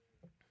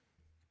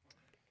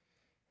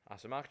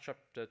So Mark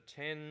chapter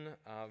 10,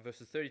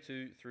 verses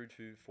 32 through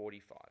to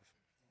 45.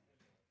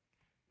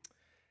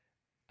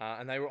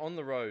 And they were on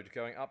the road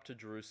going up to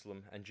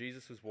Jerusalem, and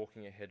Jesus was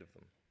walking ahead of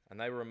them. And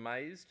they were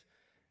amazed,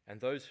 and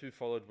those who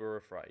followed were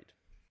afraid.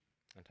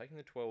 And taking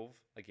the 12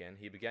 again,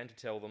 he began to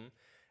tell them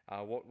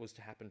what was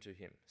to happen to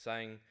him,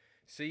 saying,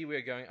 "See, we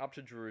are going up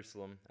to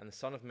Jerusalem, and the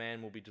Son of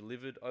Man will be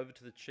delivered over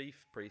to the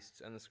chief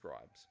priests and the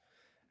scribes,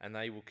 and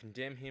they will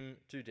condemn him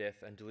to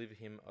death and deliver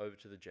him over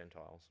to the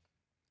Gentiles.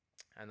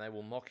 And they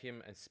will mock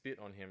him and spit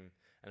on him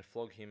and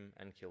flog him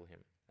and kill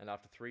him. And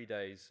after 3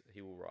 days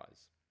he will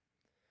rise."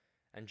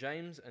 And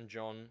James and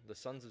John, the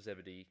sons of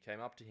Zebedee, came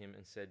up to him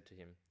and said to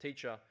him,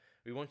 "Teacher,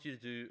 we want you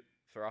to do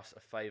for us a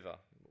favor,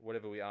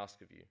 whatever we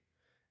ask of you."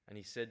 And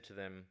he said to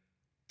them,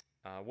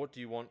 "What do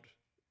you want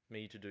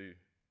me to do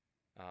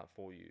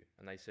for you?"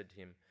 And they said to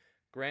him,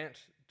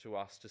 "Grant to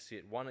us to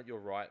sit one at your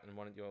right and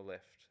one at your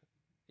left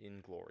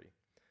in glory."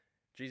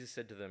 Jesus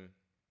said to them,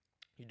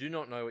 "You do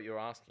not know what you're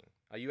asking.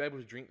 Are you able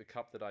to drink the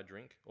cup that I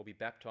drink, or be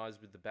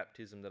baptized with the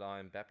baptism that I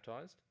am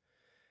baptized?"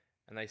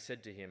 And they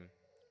said to him,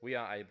 "We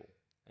are able."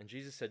 And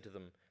Jesus said to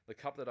them, "The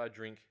cup that I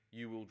drink,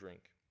 you will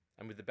drink,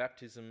 and with the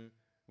baptism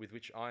with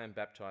which I am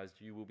baptized,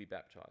 you will be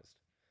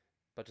baptized.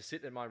 But to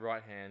sit at my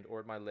right hand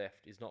or at my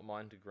left is not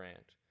mine to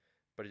grant,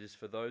 but it is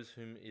for those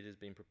whom it has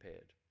been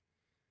prepared."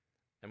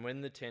 And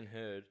when the 10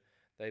 heard,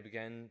 they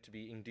began to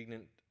be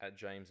indignant at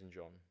James and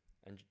John.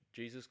 And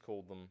Jesus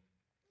called them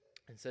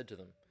and said to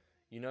them,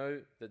 "You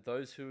know that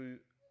those who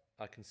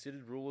are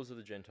considered rulers of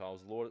the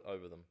Gentiles lord it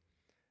over them,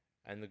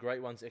 and the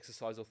great ones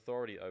exercise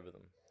authority over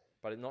them.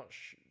 But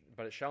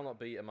it shall not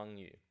be among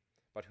you.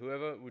 But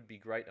whoever would be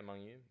great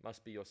among you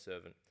must be your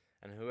servant,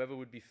 and whoever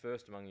would be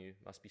first among you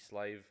must be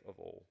slave of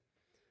all.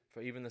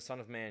 For even the Son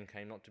of Man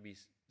came not to be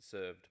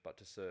served, but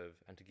to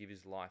serve, and to give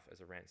his life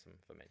as a ransom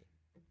for many."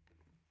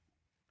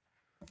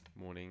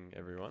 Morning,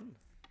 everyone.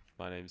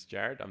 My name's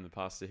Jared. I'm the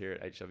pastor here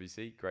at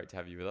HWC. Great to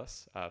have you with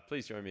us.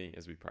 Please join me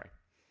as we pray.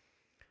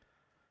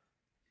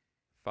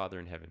 Father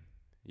in heaven,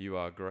 you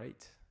are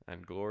great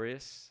and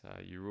glorious.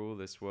 You rule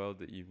this world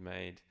that you've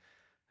made.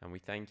 And we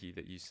thank you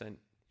that you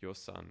sent your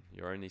Son,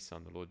 your only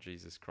Son, the Lord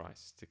Jesus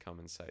Christ, to come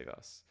and save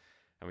us.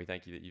 And we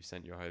thank you that you've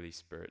sent your Holy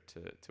Spirit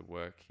to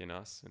work in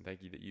us. And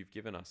thank you that you've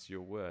given us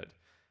your word.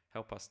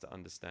 Help us to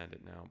understand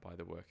it now by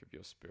the work of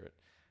your Spirit.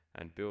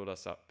 And build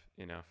us up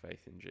in our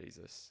faith in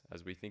Jesus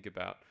as we think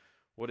about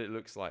what it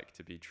looks like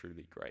to be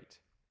truly great.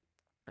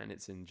 And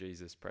it's in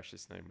Jesus'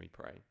 precious name we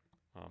pray.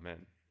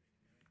 Amen.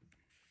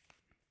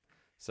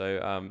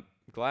 So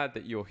glad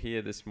that you're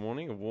here this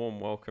morning. A warm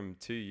welcome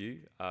to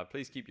you.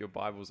 Please keep your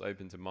Bibles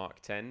open to Mark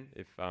 10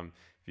 if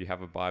you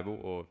have a Bible,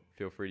 or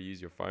feel free to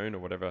use your phone or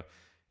whatever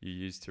you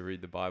use to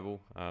read the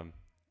Bible.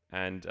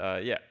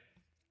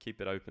 Keep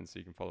it open so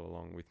you can follow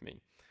along with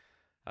me.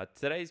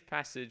 Today's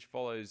passage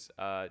follows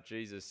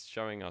Jesus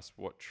showing us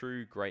what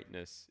true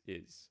greatness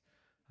is.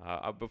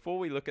 Before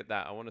we look at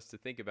that, I want us to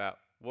think about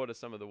what are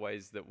some of the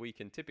ways that we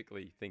can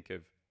typically think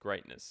of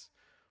greatness.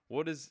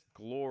 What does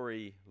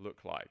glory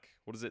look like?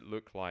 What does it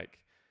look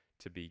like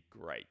to be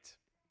great?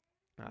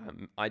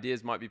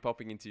 Ideas might be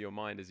popping into your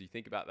mind as you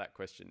think about that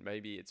question.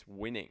 Maybe it's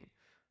winning,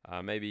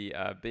 maybe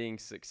being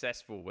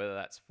successful, whether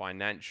that's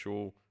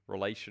financial,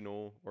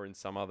 relational, or in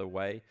some other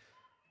way.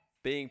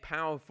 Being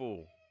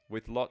powerful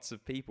with lots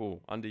of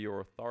people under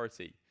your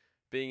authority.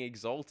 Being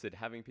exalted,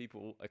 having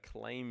people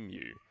acclaim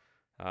you.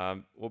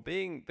 Or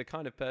being the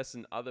kind of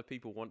person other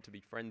people want to be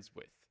friends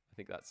with. I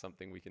think that's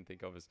something we can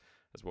think of as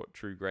what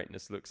true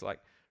greatness looks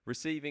like.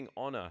 Receiving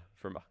honor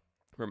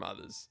from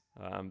others.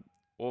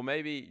 Or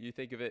maybe you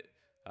think of it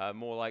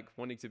more like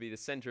wanting to be the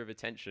center of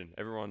attention,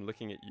 everyone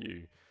looking at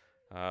you.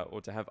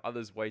 Or to have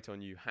others wait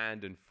on you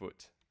hand and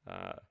foot.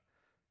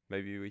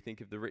 Maybe we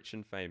think of the rich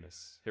and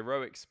famous,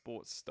 heroic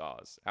sports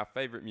stars, our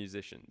favorite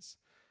musicians.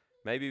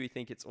 Maybe we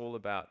think it's all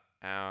about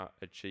our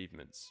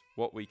achievements,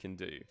 what we can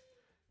do.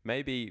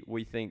 Maybe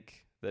we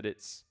think that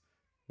it's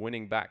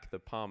winning back the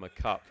Palmer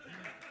Cup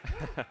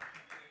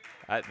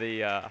at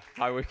the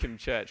High Wycombe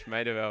Church,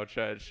 Maidavale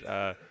Church,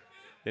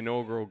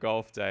 inaugural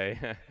golf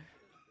day,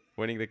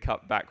 winning the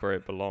cup back where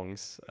it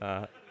belongs.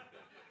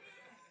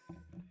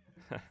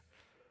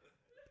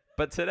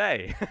 But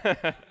today,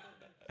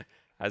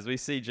 as we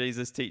see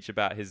Jesus teach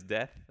about his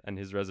death and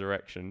his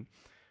resurrection,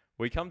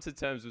 we come to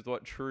terms with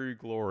what true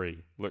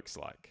glory looks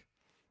like.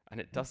 And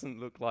it doesn't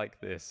look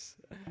like this.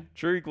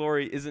 True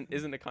glory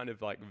isn't a kind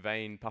of like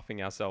vain puffing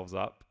ourselves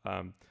up,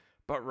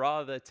 but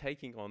rather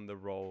taking on the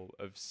role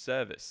of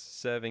service,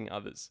 serving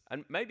others.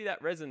 And maybe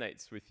that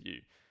resonates with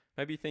you.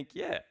 Maybe you think,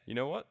 yeah, you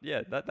know what?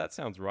 Yeah, that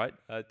sounds right.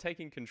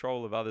 Taking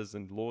control of others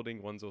and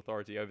lording one's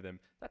authority over them,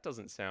 that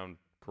doesn't sound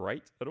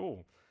great at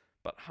all.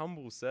 But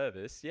humble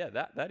service, yeah,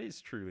 that is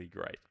truly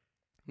great.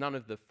 None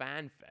of the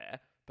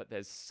fanfare, but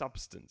there's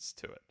substance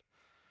to it.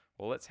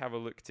 Well, let's have a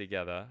look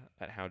together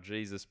at how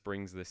Jesus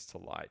brings this to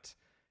light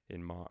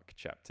in Mark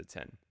chapter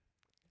 10.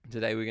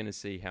 Today we're going to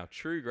see how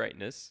true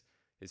greatness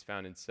is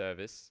found in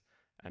service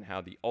and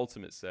how the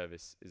ultimate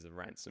service is a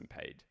ransom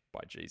paid by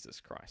Jesus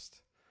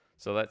Christ.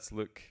 So let's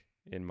look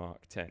in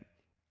Mark 10.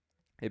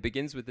 It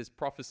begins with this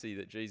prophecy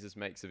that Jesus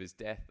makes of his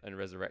death and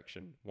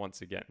resurrection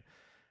once again.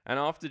 And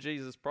after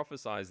Jesus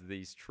prophesies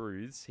these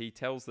truths, he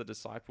tells the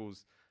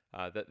disciples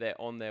that they're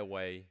on their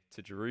way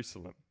to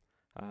Jerusalem.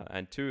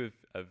 And two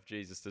of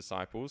Jesus'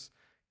 disciples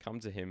come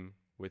to him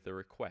with a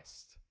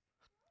request.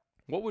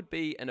 What would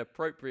be an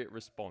appropriate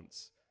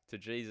response to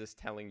Jesus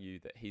telling you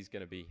that he's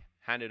going to be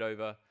handed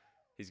over,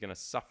 he's going to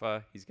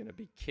suffer, he's going to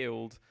be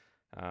killed,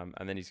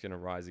 and then he's going to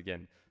rise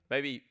again?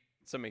 Maybe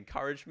some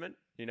encouragement,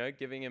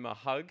 giving him a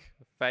hug,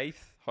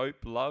 faith,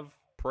 hope, love,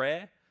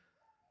 prayer.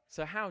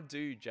 So how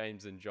do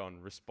James and John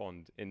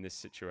respond in this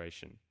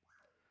situation?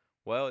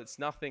 Well, it's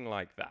nothing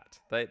like that.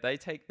 They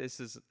take this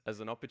as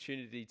an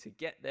opportunity to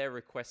get their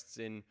requests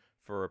in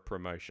for a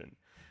promotion,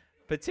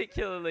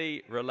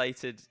 particularly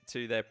related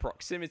to their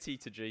proximity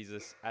to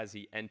Jesus as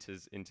he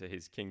enters into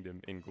his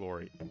kingdom in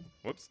glory.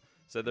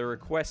 So the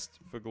request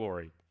for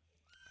glory.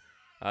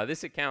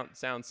 This account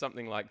sounds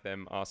something like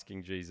them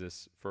asking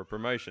Jesus for a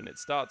promotion. It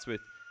starts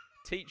with,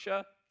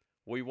 "Teacher,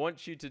 we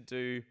want you to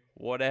do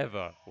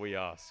whatever we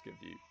ask of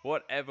you."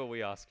 Whatever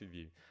we ask of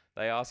you.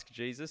 They ask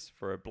Jesus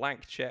for a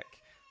blank check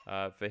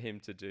for him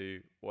to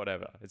do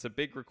whatever. It's a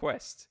big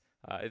request.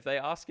 If they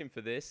ask him for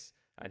this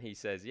and he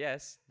says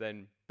yes,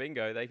 then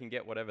bingo, they can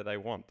get whatever they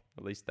want.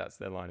 At least that's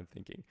their line of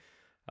thinking.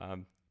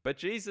 But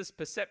Jesus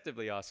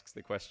perceptively asks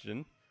the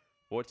question,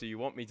 "What do you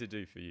want me to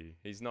do for you?"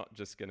 He's not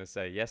just going to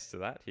say yes to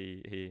that.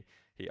 He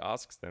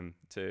asks them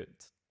to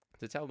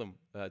tell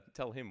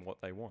him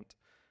what they want.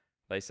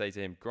 They say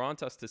to him,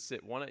 "Grant us to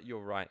sit one at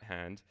your right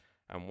hand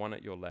and one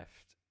at your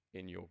left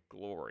in your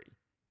glory."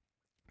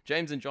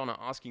 James and John are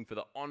asking for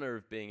the honor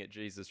of being at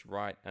Jesus'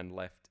 right and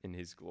left in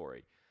his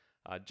glory.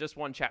 Just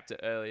one chapter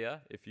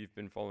earlier, if you've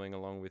been following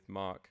along with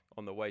Mark,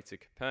 on the way to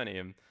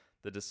Capernaum,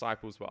 the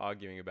disciples were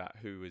arguing about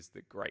who is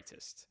the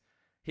greatest.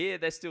 Here,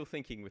 they're still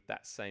thinking with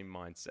that same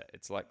mindset.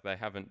 It's like they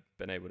haven't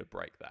been able to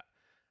break that.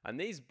 And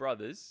these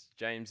brothers,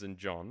 James and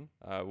John,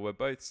 were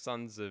both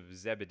sons of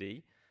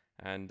Zebedee,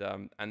 and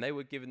they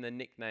were given the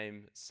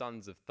nickname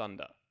Sons of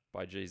Thunder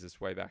by Jesus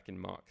way back in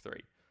Mark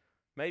 3.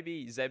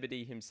 Maybe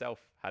Zebedee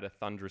himself had a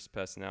thunderous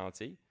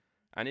personality,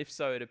 and if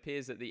so, it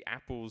appears that the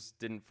apples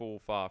didn't fall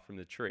far from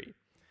the tree.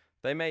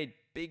 They made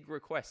big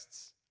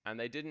requests, and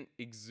they didn't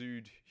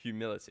exude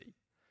humility.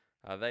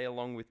 They,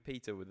 along with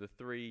Peter, were the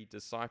three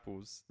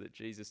disciples that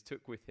Jesus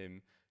took with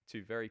him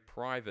to very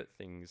private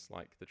things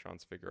like the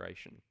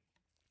Transfiguration.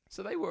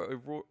 So they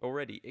were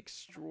already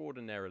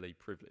extraordinarily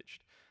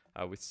privileged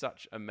with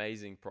such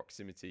amazing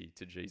proximity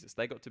to Jesus.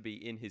 They got to be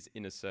in his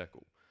inner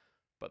circle,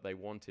 but they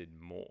wanted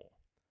more.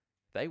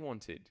 They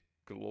wanted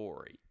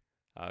glory,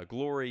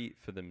 glory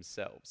for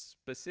themselves,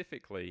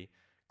 specifically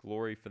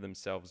glory for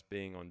themselves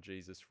being on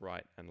Jesus'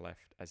 right and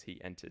left as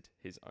he entered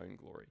his own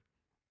glory.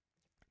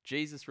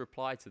 Jesus'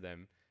 reply to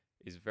them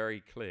is very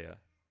clear.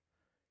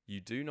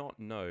 "You do not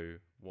know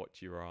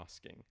what you are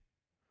asking."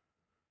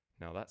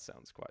 Now that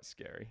sounds quite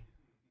scary.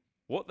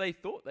 What they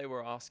thought they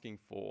were asking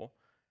for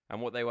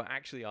and what they were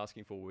actually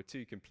asking for were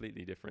two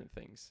completely different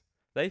things.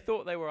 They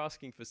thought they were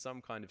asking for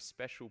some kind of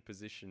special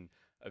position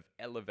of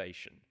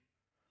elevation,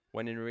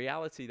 when in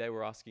reality they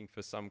were asking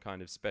for some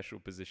kind of special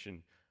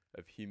position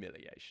of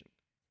humiliation.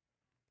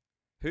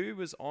 Who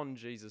was on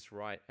Jesus'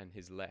 right and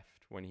his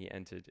left when he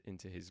entered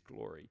into his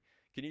glory?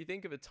 Can you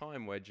think of a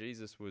time where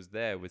Jesus was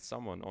there with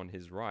someone on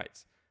his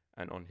right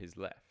and on his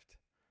left?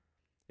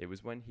 It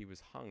was when he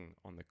was hung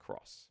on the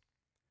cross.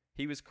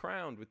 He was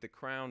crowned with the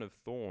crown of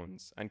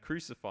thorns and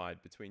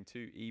crucified between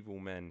two evil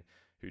men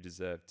who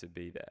deserved to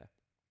be there.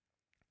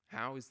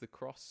 How is the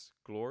cross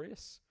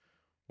glorious?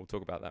 We'll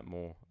talk about that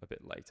more a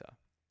bit later.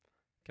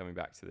 Coming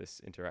back to this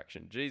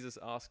interaction, Jesus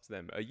asks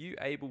them, "Are you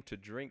able to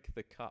drink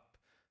the cup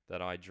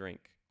that I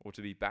drink, or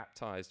to be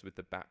baptized with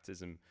the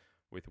baptism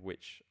with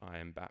which I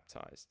am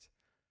baptized?"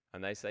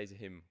 And they say to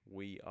him,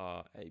 "We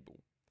are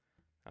able."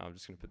 I'm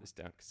just going to put this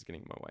down because it's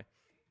getting in my way.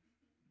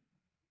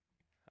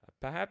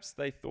 Perhaps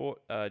they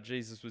thought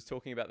Jesus was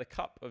talking about the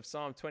cup of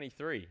Psalm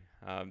 23.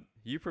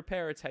 "You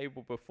prepare a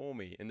table before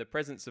me. In the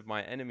presence of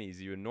my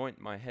enemies, you anoint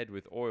my head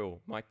with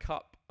oil. My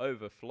cup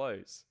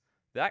overflows."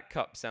 That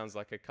cup sounds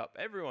like a cup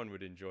everyone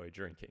would enjoy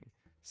drinking.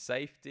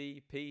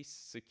 Safety, peace,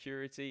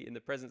 security. In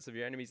the presence of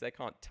your enemies, they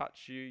can't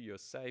touch you. You're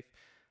safe.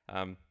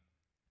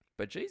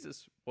 But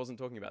Jesus wasn't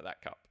talking about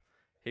that cup.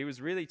 He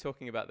was really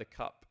talking about the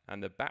cup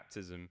and the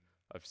baptism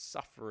of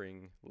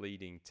suffering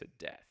leading to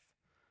death.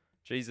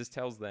 Jesus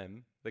tells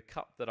them, "The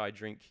cup that I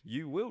drink,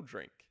 you will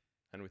drink,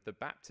 and with the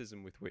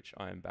baptism with which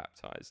I am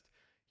baptized,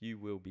 you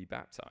will be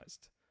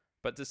baptized.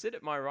 But to sit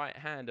at my right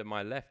hand and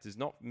my left is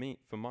not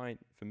for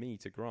me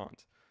to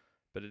grant,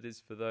 but it is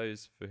for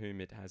those for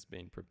whom it has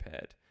been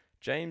prepared."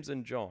 James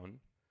and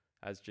John,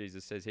 as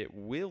Jesus says here,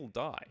 will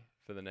die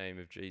for the name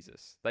of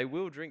Jesus. They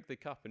will drink the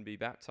cup and be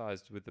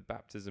baptized with the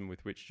baptism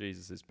with which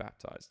Jesus is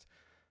baptized,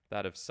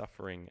 that of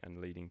suffering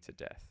and leading to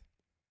death.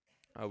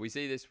 We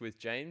see this with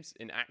James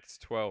in Acts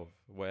 12,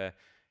 where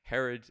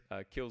Herod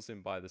kills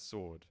him by the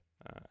sword.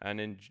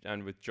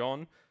 And with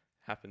John,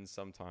 happens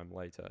sometime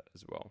later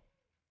as well.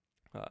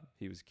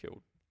 He was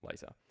killed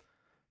later.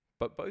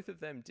 But both of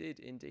them did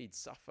indeed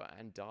suffer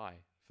and die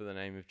for the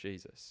name of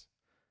Jesus.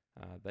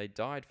 They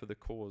died for the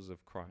cause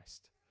of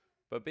Christ.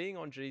 But being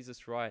on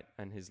Jesus' right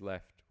and his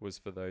left was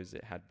for those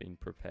it had been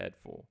prepared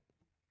for.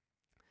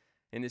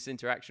 In this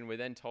interaction, we're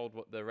then told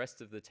what the rest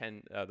of the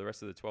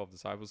 12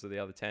 disciples, of the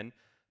other 10,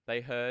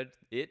 they heard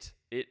it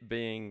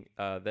being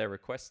their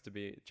request to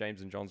be,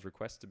 James and John's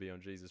request to be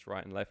on Jesus'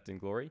 right and left in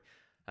glory,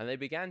 and they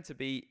began to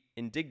be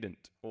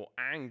indignant or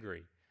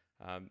angry.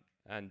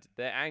 And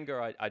their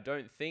anger, I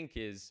don't think,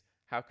 is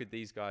how could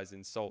these guys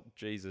insult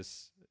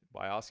Jesus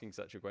by asking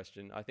such a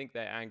question. I think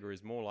their anger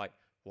is more like,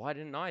 why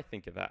didn't I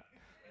think of that?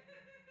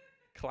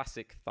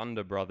 Classic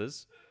Thunder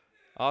Brothers,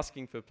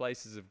 asking for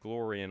places of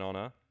glory and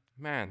honor.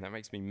 Man, that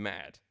makes me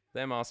mad.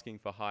 Them asking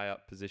for high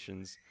up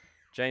positions,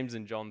 James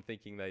and John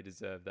thinking they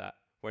deserve that,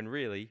 when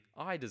really,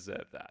 I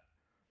deserve that.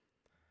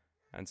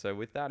 And so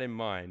with that in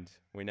mind,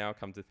 we now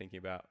come to thinking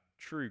about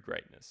true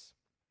greatness.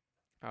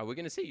 We're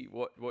going to see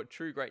what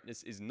true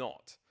greatness is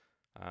not,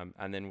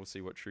 and then we'll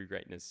see what true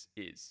greatness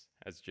is,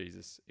 as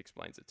Jesus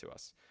explains it to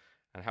us.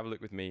 And have a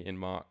look with me in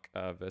Mark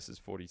verses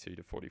 42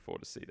 to 44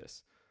 to see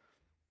this.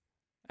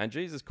 And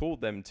Jesus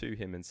called them to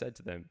him and said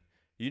to them,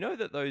 "You know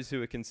that those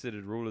who are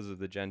considered rulers of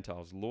the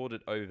Gentiles lord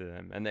it over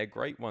them, and their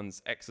great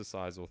ones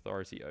exercise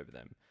authority over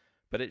them.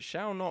 But it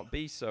shall not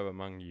be so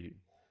among you.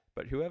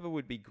 But whoever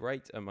would be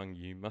great among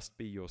you must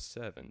be your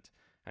servant,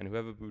 and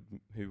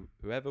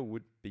whoever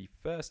would be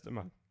first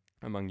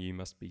among you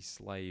must be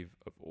slave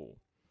of all."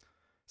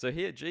 So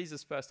here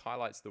Jesus first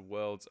highlights the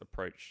world's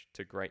approach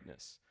to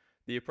greatness,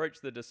 the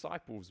approach the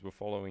disciples were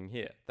following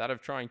here, that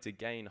of trying to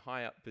gain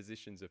high up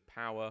positions of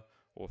power,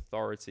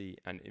 authority,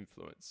 and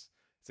influence.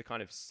 It's a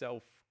kind of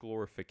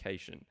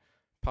self-glorification,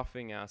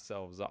 puffing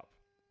ourselves up.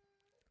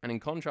 And in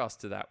contrast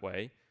to that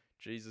way,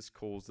 Jesus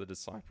calls the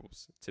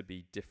disciples to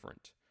be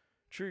different.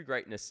 True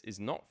greatness is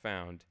not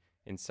found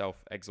in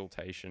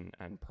self-exaltation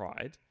and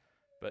pride,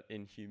 but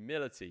in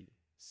humility,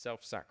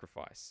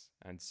 self-sacrifice,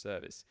 and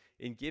service,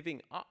 in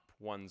giving up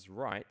one's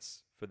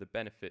rights for the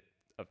benefit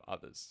of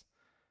others.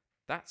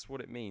 That's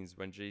what it means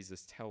when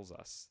Jesus tells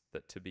us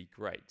that to be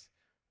great,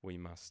 we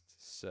must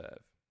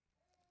serve.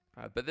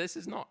 But this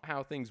is not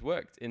how things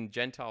worked in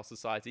Gentile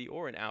society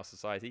or in our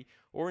society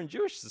or in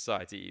Jewish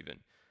society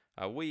even.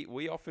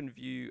 We often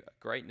view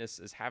greatness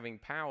as having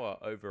power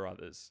over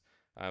others,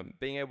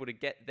 being able to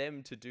get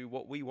them to do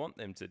what we want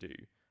them to do.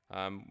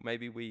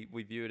 Maybe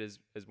we view it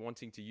as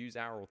wanting to use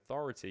our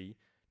authority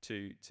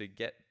to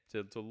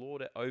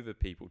lord it over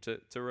people,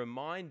 to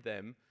remind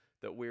them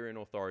that we're in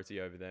authority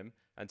over them,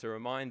 and to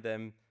remind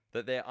them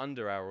that they're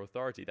under our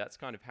authority. That's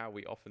kind of how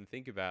we often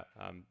think about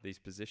these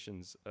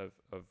positions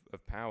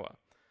of power.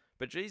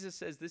 But Jesus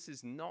says this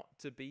is not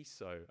to be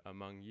so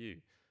among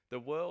you. The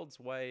world's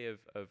way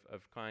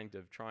of kind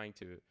of trying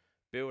to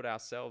build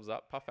ourselves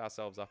up, puff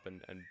ourselves up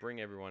and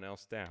bring everyone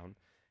else down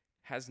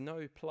has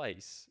no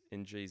place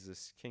in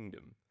Jesus'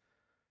 kingdom.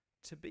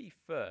 To be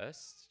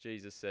first,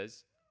 Jesus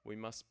says, we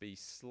must be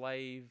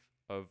slave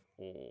of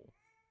all.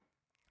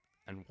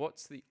 And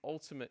what's the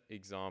ultimate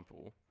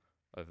example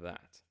of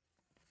that?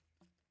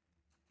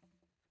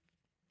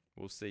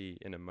 We'll see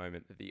in a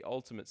moment that the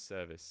ultimate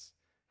service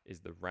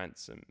is the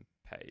ransom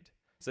paid.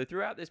 So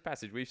throughout this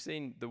passage, we've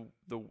seen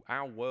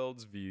our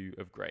world's view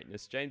of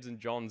greatness, James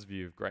and John's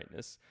view of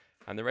greatness,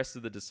 and the rest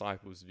of the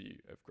disciples' view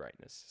of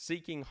greatness,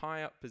 seeking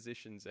high up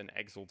positions and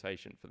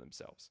exaltation for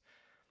themselves.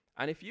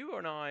 And if you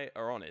and I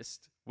are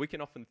honest, we can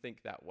often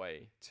think that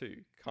way too,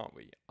 can't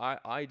we?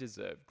 I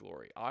deserve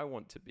glory. I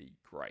want to be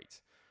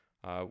great.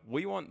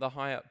 We want the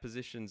high up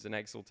positions and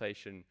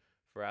exaltation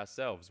for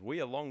ourselves. We,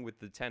 along with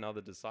the 10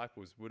 other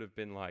disciples, would have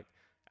been like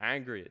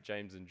angry at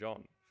James and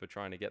John for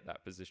trying to get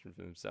that position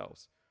for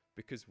themselves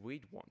because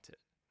we'd want it.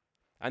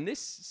 And this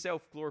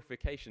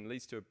self-glorification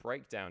leads to a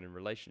breakdown in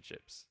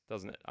relationships,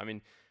 doesn't it? I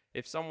mean,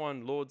 if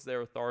someone lords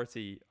their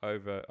authority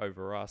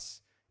over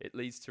us, it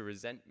leads to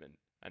resentment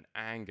and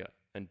anger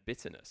and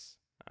bitterness.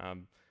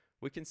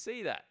 We can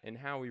see that in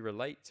how we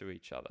relate to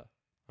each other.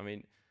 I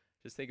mean,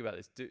 just think about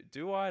this.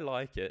 Do I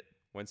like it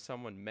when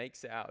someone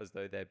makes it out as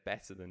though they're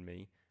better than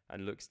me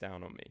and looks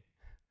down on me?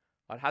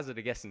 I'd hazard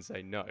a guess and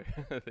say no,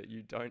 that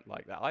you don't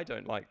like that. I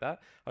don't like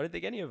that. I don't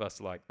think any of us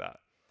like that.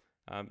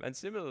 And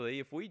similarly,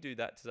 if we do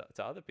that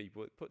to other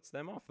people, it puts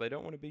them off. They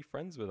don't want to be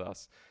friends with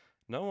us.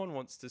 No one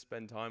wants to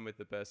spend time with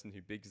the person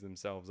who bigs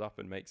themselves up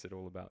and makes it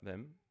all about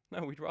them.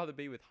 No, we'd rather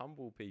be with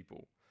humble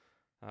people.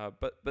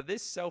 But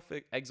this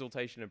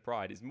self-exaltation and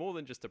pride is more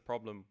than just a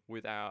problem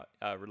with our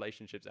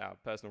relationships, our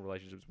personal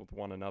relationships with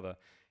one another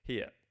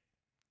here.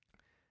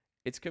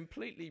 It's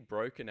completely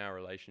broken our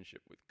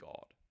relationship with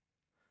God.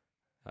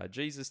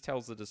 Jesus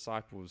tells the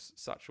disciples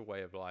such a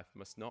way of life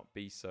must not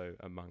be so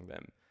among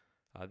them.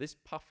 This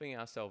puffing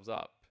ourselves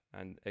up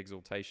and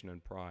exaltation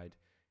and pride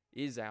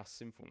is our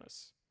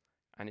sinfulness,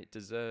 and it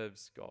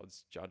deserves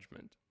God's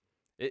judgment.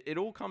 It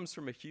all comes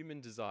from a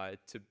human desire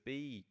to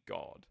be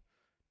God,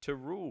 to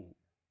rule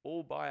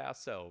all by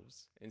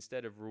ourselves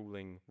instead of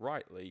ruling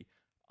rightly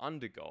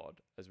under God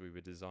as we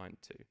were designed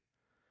to.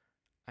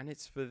 And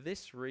it's for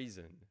this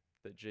reason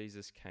that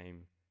Jesus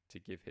came to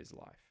give his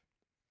life.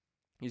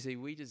 You see,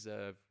 we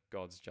deserve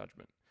God's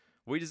judgment.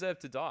 We deserve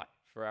to die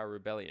for our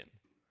rebellion.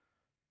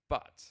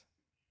 But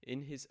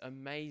in his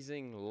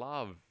amazing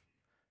love,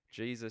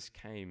 Jesus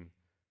came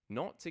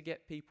not to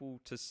get people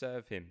to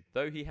serve him,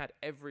 though he had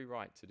every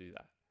right to do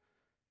that.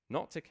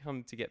 Not to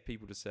come to get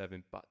people to serve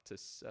him, but to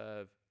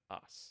serve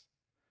us.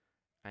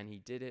 And he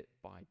did it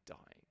by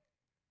dying.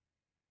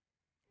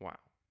 Wow.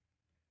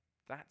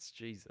 That's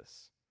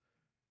Jesus.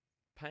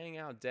 Paying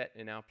our debt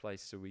in our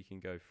place so we can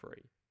go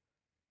free.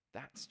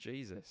 That's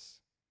Jesus.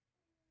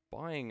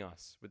 Buying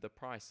us with the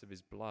price of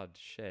his blood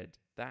shed.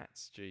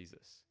 That's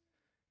Jesus.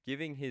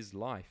 Giving his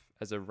life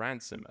as a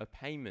ransom, a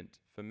payment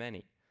for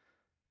many.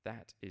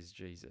 That is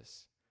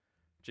Jesus.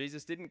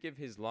 Jesus didn't give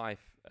his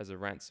life as a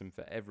ransom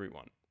for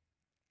everyone.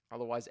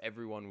 Otherwise,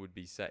 everyone would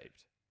be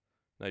saved.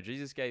 No,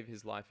 Jesus gave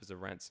his life as a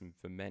ransom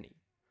for many.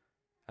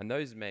 And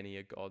those many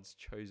are God's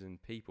chosen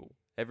people.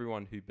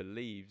 Everyone who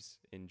believes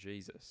in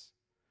Jesus.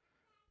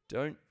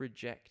 Don't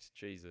reject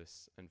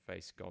Jesus and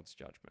face God's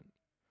judgment.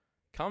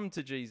 Come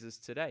to Jesus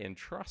today and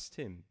trust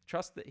him.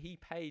 Trust that he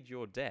paid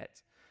your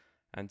debt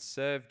and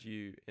served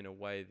you in a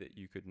way that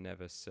you could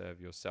never serve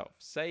yourself.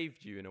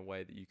 Saved you in a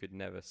way that you could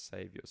never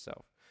save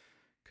yourself.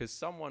 Because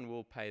someone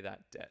will pay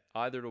that debt.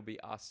 Either it'll be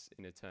us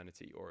in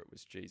eternity or it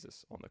was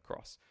Jesus on the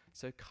cross.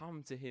 So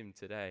come to him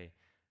today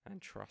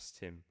and trust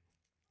him.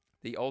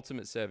 The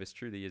ultimate service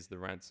truly is the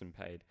ransom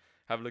paid.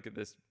 Have a look at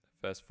this,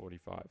 verse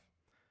 45.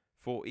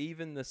 For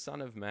even the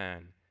Son of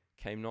Man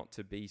came not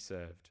to be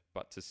served,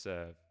 but to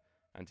serve,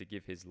 and to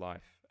give his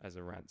life as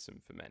a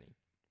ransom for many.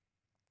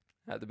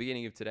 At the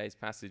beginning of today's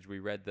passage, we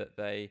read that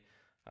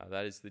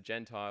that is the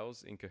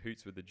Gentiles in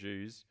cahoots with the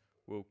Jews,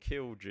 will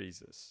kill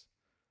Jesus.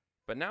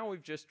 But now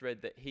we've just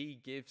read that he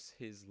gives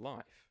his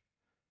life.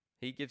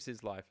 He gives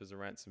his life as a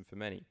ransom for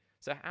many.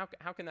 So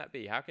how can that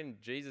be? How can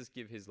Jesus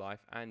give his life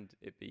and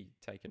it be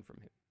taken from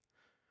him?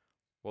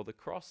 Well, the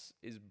cross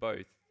is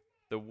both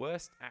the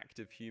worst act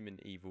of human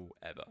evil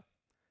ever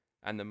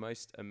and the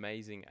most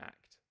amazing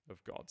act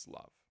of God's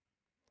love.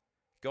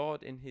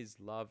 God, in his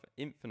love,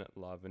 infinite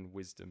love and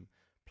wisdom,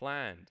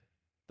 planned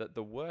that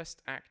the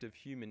worst act of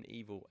human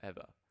evil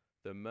ever,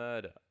 the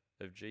murder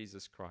of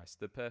Jesus Christ,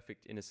 the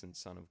perfect innocent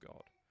Son of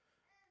God,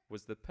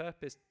 was the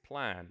purposed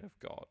plan of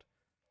God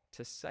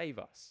to save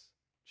us,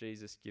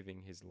 Jesus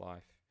giving his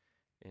life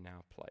in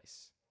our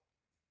place.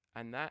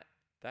 And that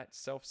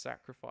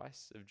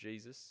self-sacrifice of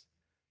Jesus,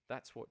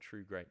 that's what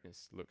true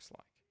greatness looks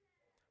like.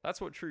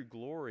 That's what true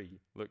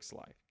glory looks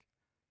like.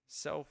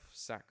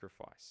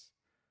 Self-sacrifice.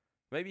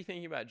 Maybe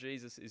thinking about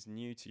Jesus is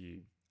new to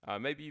you.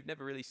 Maybe you've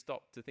never really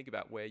stopped to think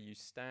about where you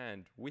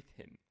stand with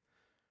him.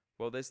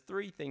 Well, there's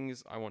three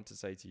things I want to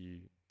say to you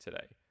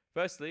today.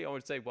 Firstly, I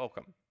want to say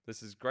welcome.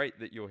 This is great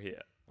that you're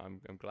here. I'm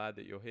glad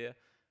that you're here.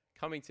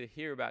 Coming to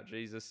hear about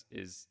Jesus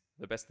is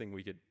the best thing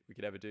we could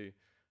ever do,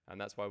 and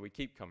that's why we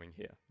keep coming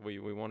here. We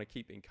want to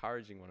keep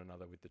encouraging one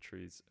another with the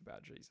truths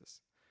about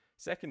Jesus.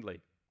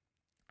 Secondly,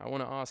 I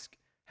want to ask,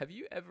 have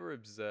you ever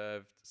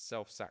observed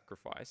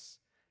self-sacrifice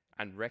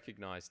and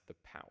recognized the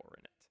power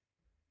in it?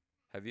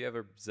 Have you ever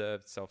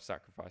observed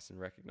self-sacrifice and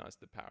recognized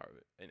the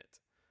power in it?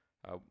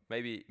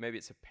 Maybe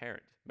it's a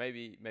parent.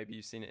 Maybe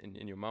you've seen it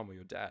in your mum or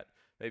your dad.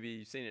 Maybe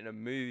you've seen it in a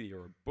movie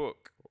or a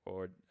book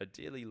or a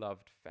dearly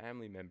loved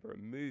family member, a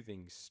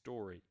moving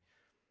story.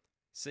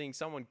 Seeing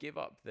someone give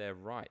up their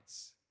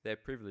rights, their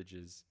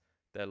privileges,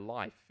 their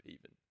life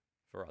even,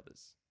 for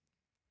others.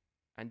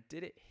 And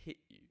did it hit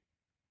you?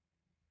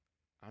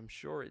 I'm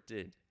sure it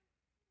did.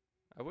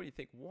 What do you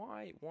think?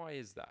 Why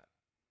is that?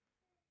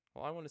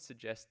 Well, I want to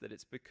suggest that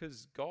it's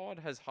because God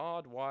has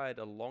hardwired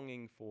a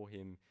longing for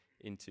him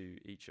into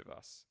each of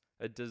us,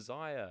 a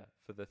desire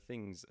for the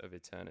things of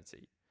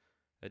eternity,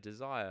 a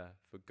desire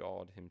for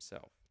God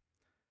himself.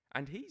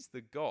 And he's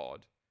the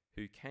God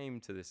who came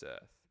to this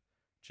earth,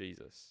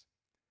 Jesus.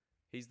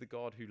 He's the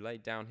God who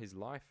laid down his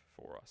life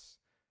for us.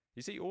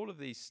 You see, all of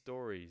these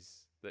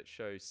stories that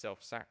show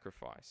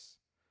self-sacrifice,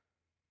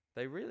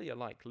 they really are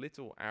like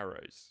little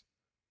arrows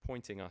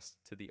pointing us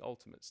to the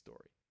ultimate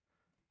story,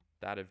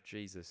 that of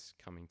Jesus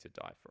coming to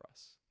die for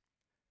us.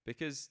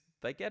 Because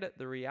they get at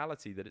the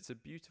reality that it's a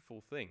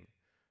beautiful thing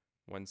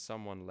when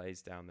someone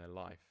lays down their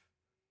life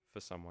for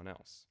someone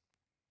else.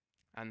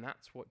 And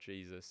that's what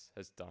Jesus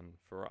has done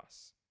for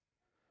us.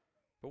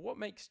 But what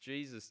makes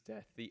Jesus'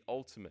 death the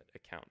ultimate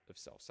account of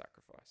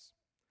self-sacrifice?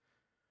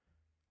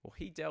 Well,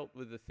 he dealt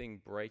with the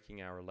thing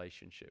breaking our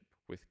relationship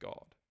with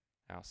God,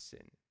 our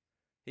sin.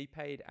 He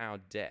paid our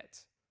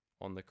debt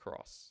on the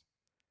cross.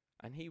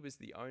 And he was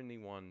the only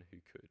one who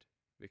could,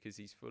 because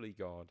he's fully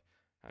God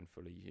and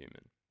fully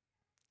human.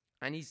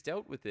 And he's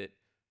dealt with it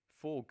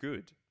for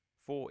good,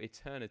 for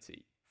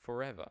eternity,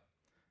 forever.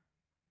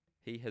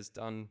 He has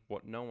done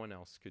what no one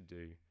else could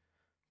do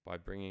by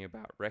bringing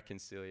about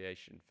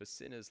reconciliation for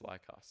sinners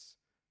like us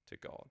to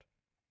God.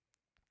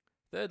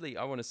 Thirdly,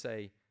 I want to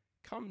say,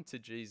 come to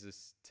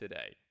Jesus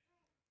today.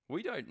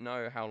 We don't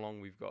know how long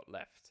we've got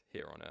left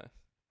here on earth,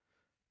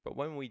 but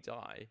when we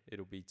die,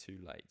 it'll be too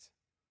late.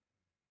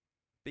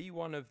 Be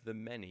one of the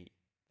many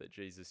that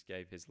Jesus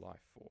gave his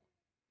life for,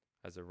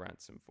 as a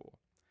ransom for.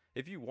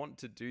 If you want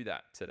to do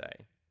that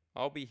today,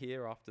 I'll be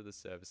here after the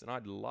service, and I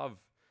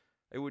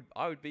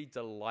would be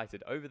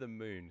delighted, over the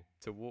moon,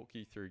 to walk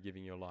you through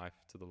giving your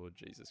life to the Lord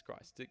Jesus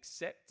Christ,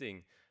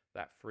 accepting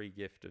that free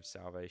gift of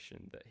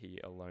salvation that he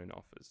alone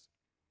offers.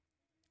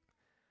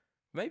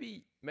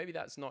 Maybe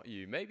that's not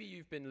you. Maybe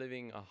you've been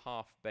living a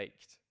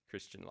half-baked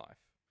Christian life,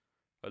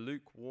 a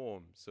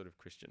lukewarm sort of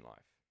Christian life,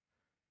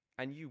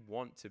 and you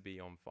want to be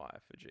on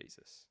fire for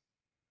Jesus.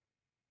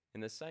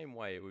 In the same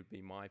way, it would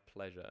be my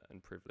pleasure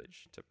and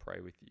privilege to pray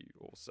with you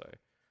also,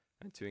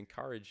 and to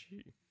encourage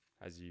you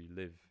as you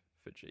live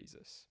for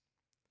Jesus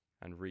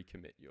and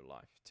recommit your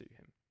life to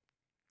him.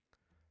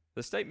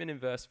 The statement in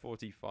verse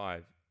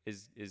 45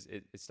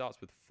 it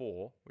starts with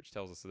for, which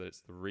tells us that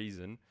it's the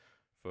reason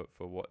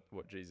for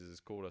what Jesus has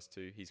called us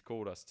to. He's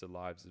called us to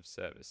lives of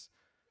service.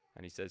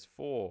 And he says,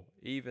 for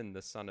even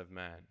the Son of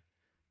Man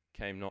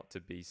came not to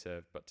be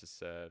served, but to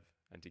serve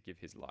and to give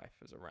his life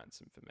as a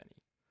ransom for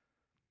many.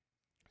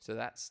 So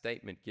that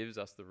statement gives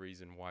us the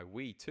reason why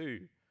we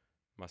too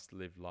must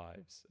live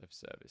lives of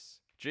service.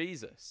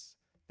 Jesus,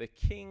 the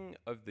King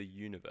of the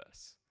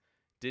universe,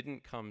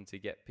 didn't come to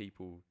get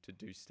people to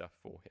do stuff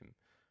for him,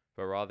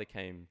 but rather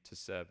came to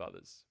serve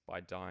others by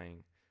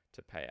dying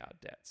to pay our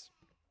debts.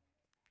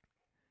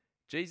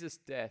 Jesus'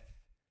 death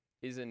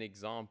is an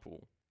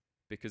example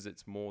because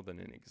it's more than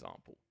an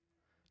example.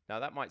 Now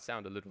that might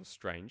sound a little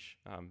strange.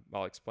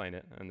 I'll explain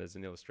it, and there's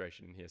an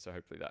illustration in here, so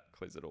hopefully that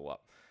clears it all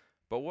up.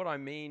 But what I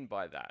mean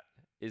by that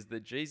is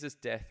that Jesus'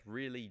 death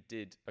really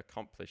did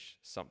accomplish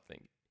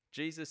something.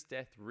 Jesus'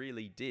 death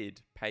really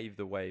did pave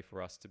the way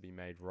for us to be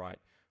made right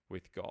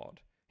with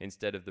God,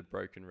 instead of the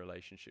broken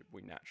relationship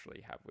we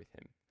naturally have with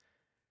him.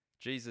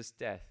 Jesus'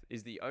 death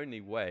is the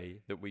only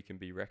way that we can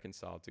be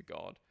reconciled to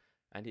God,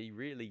 and he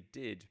really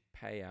did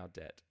pay our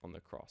debt on the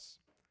cross.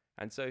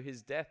 And so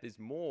his death is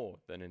more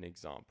than an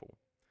example.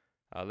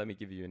 Let me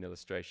give you an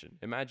illustration.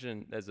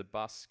 Imagine there's a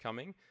bus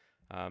coming,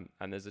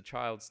 and there's a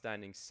child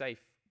standing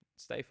safe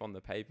on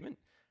the pavement,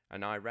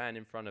 and I ran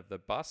in front of the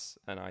bus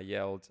and I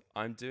yelled,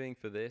 "I'm doing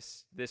for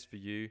this for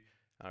you."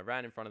 And I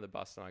ran in front of the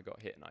bus and I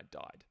got hit and I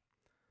died.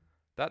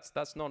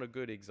 That's not a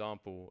good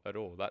example at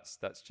all. That's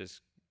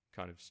just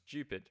kind of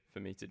stupid for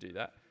me to do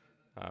that.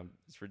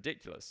 It's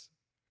ridiculous.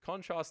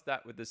 Contrast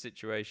that with the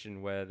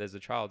situation where there's a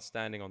child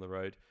standing on the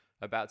road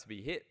about to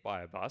be hit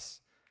by a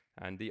bus,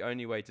 and the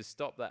only way to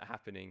stop that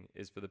happening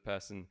is for the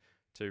person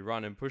to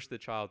run and push the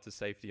child to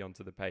safety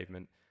onto the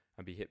pavement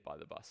and be hit by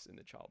the bus in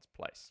the child's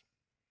place.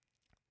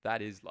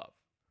 That is love.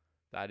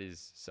 That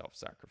is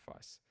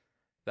self-sacrifice.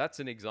 That's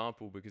an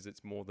example because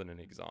it's more than an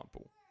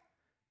example.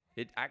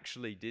 It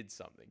actually did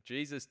something.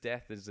 Jesus'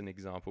 death is an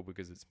example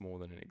because it's more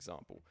than an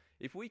example.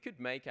 If we could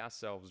make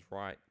ourselves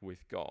right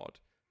with God,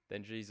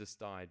 then Jesus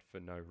died for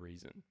no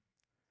reason.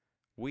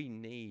 We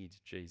need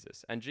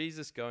Jesus. And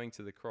Jesus going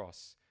to the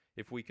cross,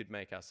 if we could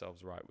make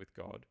ourselves right with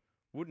God,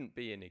 wouldn't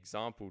be an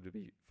example to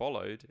be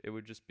followed. It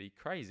would just be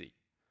crazy.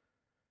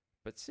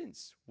 But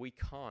since we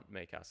can't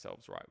make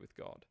ourselves right with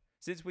God,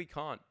 since we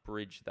can't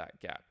bridge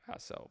that gap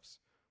ourselves,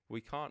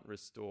 we can't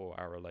restore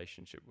our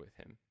relationship with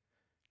him,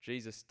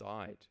 Jesus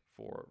died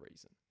for a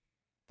reason.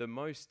 The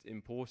most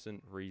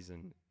important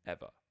reason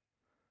ever.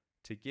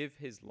 To give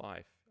his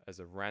life as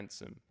a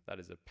ransom, that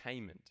is a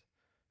payment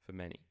for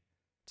many.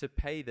 To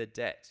pay the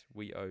debt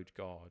we owed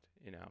God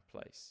in our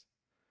place.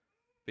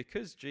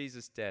 Because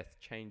Jesus' death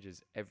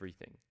changes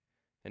everything,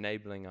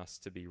 enabling us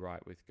to be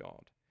right with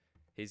God.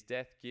 His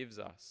death gives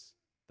us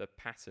the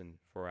pattern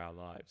for our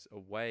lives, a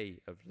way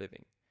of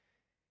living.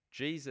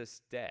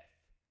 Jesus' death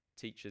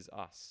teaches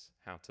us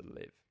how to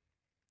live.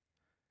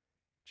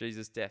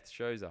 Jesus' death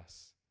shows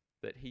us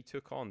that he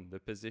took on the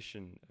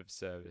position of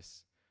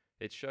service.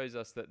 It shows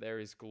us that there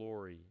is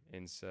glory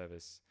in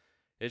service.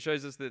 It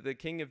shows us that the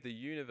King of the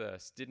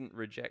universe didn't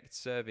reject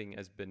serving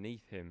as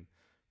beneath him,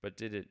 but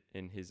did it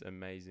in his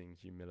amazing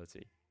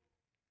humility.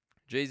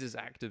 Jesus'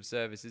 act of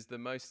service is the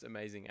most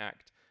amazing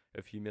act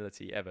of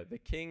humility ever. The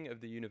King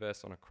of the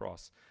universe on a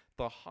cross,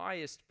 the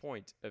highest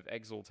point of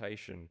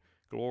exaltation,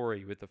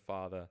 glory with the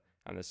Father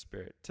and the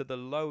Spirit, to the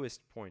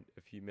lowest point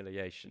of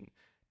humiliation,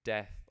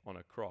 death on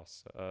a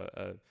cross,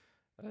 an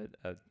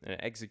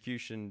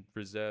execution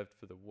reserved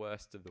for the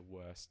worst of the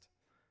worst,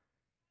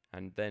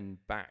 and then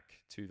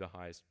back to the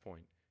highest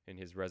point in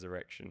his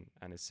resurrection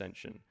and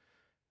ascension.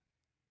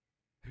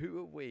 Who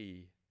are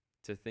we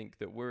to think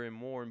that we're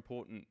more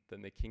important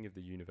than the King of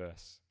the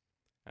universe,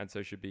 and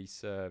so should be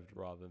served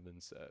rather than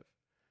serve?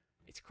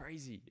 It's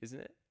crazy, isn't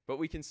it? But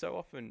we can so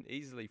often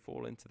easily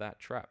fall into that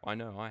trap. I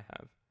know I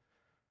have.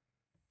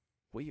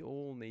 We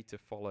all need to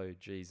follow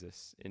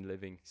Jesus in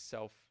living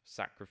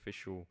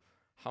self-sacrificial,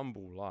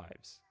 humble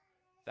lives.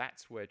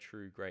 That's where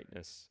true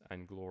greatness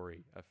and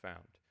glory are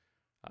found.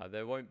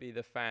 There won't be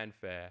the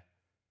fanfare,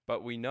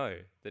 but we know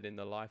that in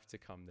the life to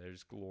come,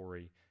 there's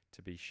glory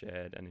to be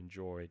shared and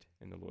enjoyed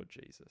in the Lord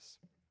Jesus.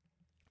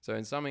 So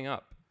in summing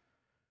up,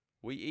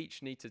 we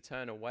each need to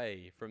turn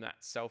away from that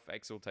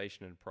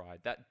self-exaltation and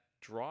pride, that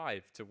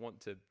drive to want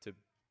to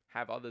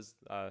have others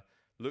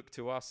look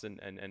to us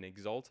and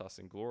exalt us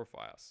and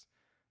glorify us.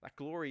 That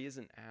glory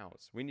isn't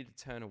ours. We need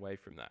to turn away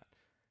from that.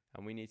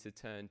 And we need to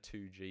turn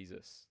to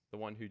Jesus, the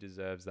one who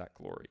deserves that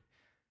glory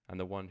and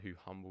the one who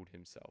humbled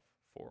himself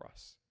for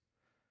us.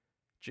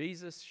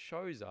 Jesus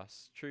shows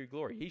us true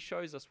glory. He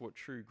shows us what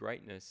true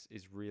greatness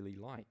is really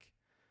like.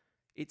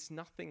 It's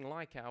nothing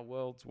like our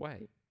world's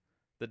way,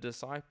 the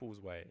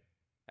disciples' way,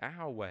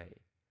 our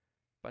way,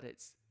 but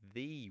it's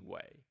the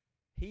way.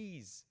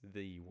 He's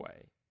the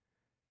way.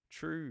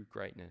 True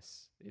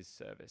greatness is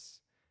service,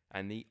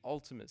 and the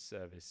ultimate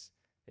service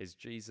is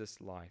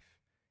Jesus' life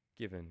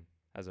given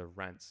as a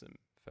ransom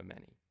for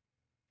many.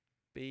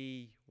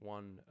 Be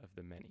one of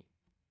the many.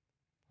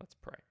 Let's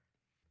pray.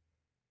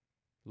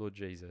 Lord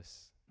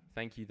Jesus,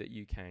 thank you that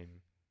you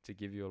came to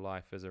give your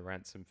life as a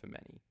ransom for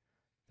many.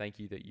 Thank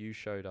you that you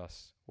showed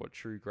us what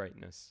true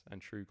greatness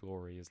and true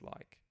glory is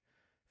like.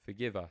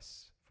 Forgive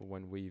us for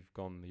when we've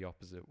gone the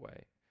opposite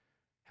way.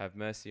 Have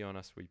mercy on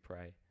us, we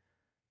pray,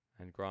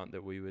 and grant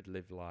that we would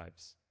live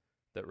lives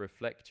that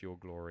reflect your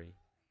glory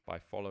by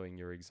following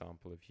your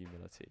example of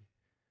humility.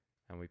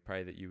 And we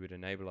pray that you would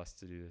enable us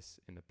to do this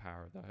in the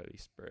power of the Holy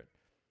Spirit.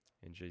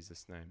 In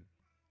Jesus' name,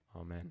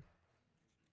 amen.